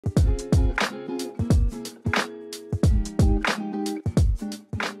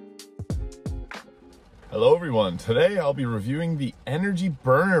Hello everyone, today I'll be reviewing the Energy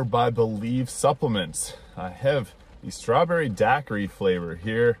Burner by Believe supplements. I have the strawberry daiquiri flavor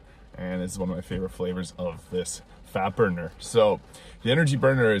here, and this is one of my favorite flavors of this fat burner. So the Energy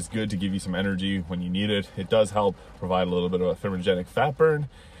Burner is good to give you some energy when you need it. It does help provide a little bit of a thermogenic fat burn,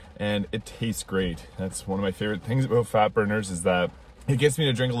 and it tastes great. That's one of my favorite things about fat burners, is that it gets me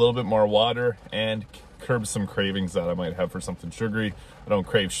to drink a little bit more water and curbs some cravings that I might have for something sugary. I don't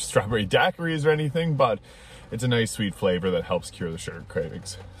crave strawberry daiquiris or anything, but it's a nice sweet flavor that helps cure the sugar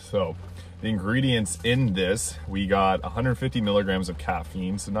cravings. So the ingredients in this, we got 150 milligrams of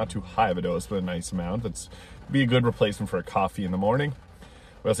caffeine, so not too high of a dose, but a nice amount. That's be a good replacement for a coffee in the morning.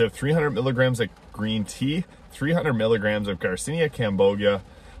 We also have 300 milligrams of green tea, 300 milligrams of Garcinia cambogia,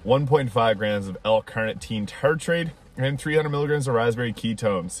 1.5 grams of L-carnitine tartrate, and 300 milligrams of raspberry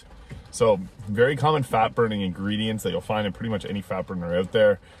ketones. So very common fat burning ingredients that you'll find in pretty much any fat burner out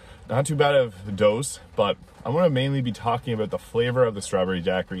there. Not too bad of a dose, but I'm going to mainly be talking about the flavor of the strawberry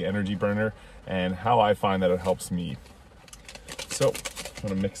daiquiri energy burner and how I find that it helps me. So I'm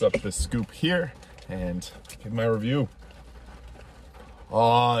going to mix up this scoop here and give my review.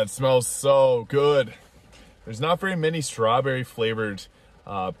 Oh, it smells so good. There's not very many strawberry flavored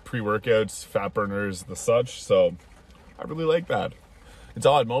pre-workouts, fat burners, the such, so I really like that. It's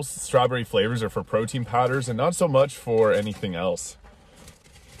odd, most strawberry flavors are for protein powders and not so much for anything else.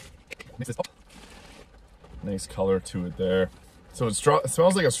 Nice color to it there. So it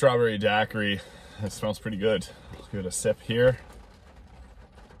smells like a strawberry daiquiri. It smells pretty good. Let's give it a sip here.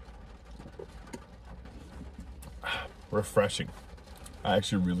 Refreshing. I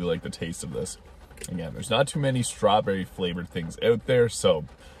actually really like the taste of this. Again, there's not too many strawberry flavored things out there, so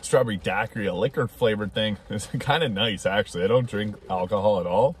strawberry daiquiri, a liquor flavored thing, is kind of nice actually. I don't drink alcohol at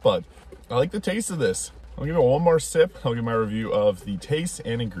all, but I like the taste of this. I'll give it one more sip. I'll give my review of the taste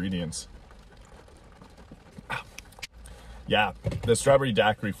and ingredients. Yeah, the strawberry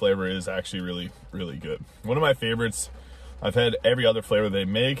daiquiri flavor is actually really good. One of my favorites. I've had every other flavor they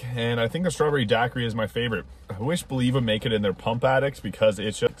make, and I think the strawberry daiquiri is my favorite. I wish Believe would make it in their Pump Addicts because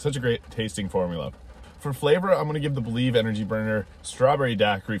it's just such a great tasting formula. For flavor, I'm going to give the Believe Energy Burner strawberry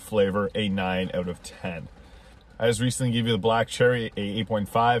daiquiri flavor a 9 out of 10. I just recently gave you the black cherry a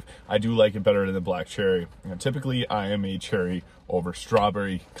 8.5. I do like it better than the black cherry. And typically, I am a cherry over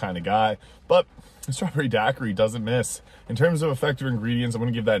strawberry kind of guy, but the strawberry daiquiri doesn't miss. In terms of effective ingredients, I'm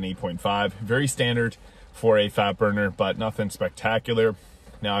going to give that an 8.5. Very standard for a fat burner, but nothing spectacular.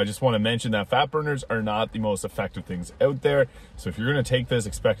 Now, I just want to mention that fat burners are not the most effective things out there. So if you're going to take this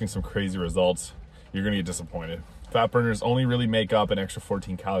expecting some crazy results, you're going to get disappointed. Fat burners only really make up an extra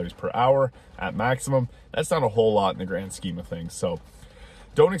 14 calories per hour at maximum. That's not a whole lot in the grand scheme of things. So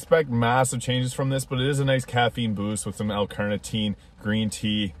don't expect massive changes from this, but it is a nice caffeine boost with some L-carnitine, green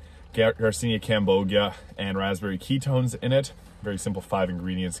tea, Garcinia cambogia, and raspberry ketones in it. Very simple 5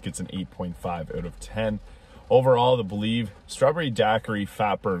 ingredients, gets an 8.5 out of 10. Overall, the Believe strawberry daiquiri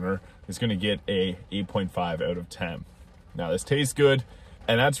fat burner is going to get a 8.5 out of 10. Now, this tastes good,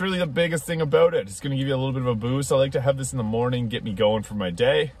 and that's really the biggest thing about it. It's going to give you a little bit of a boost. I like to have this in the morning, get me going for my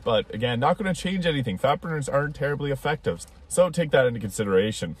day, but again, not going to change anything. Fat burners aren't terribly effective, so take that into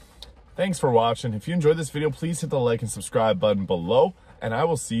consideration. Thanks for watching. If you enjoyed this video, please hit the like and subscribe button below, and I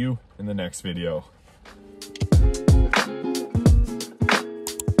will see you in the next video.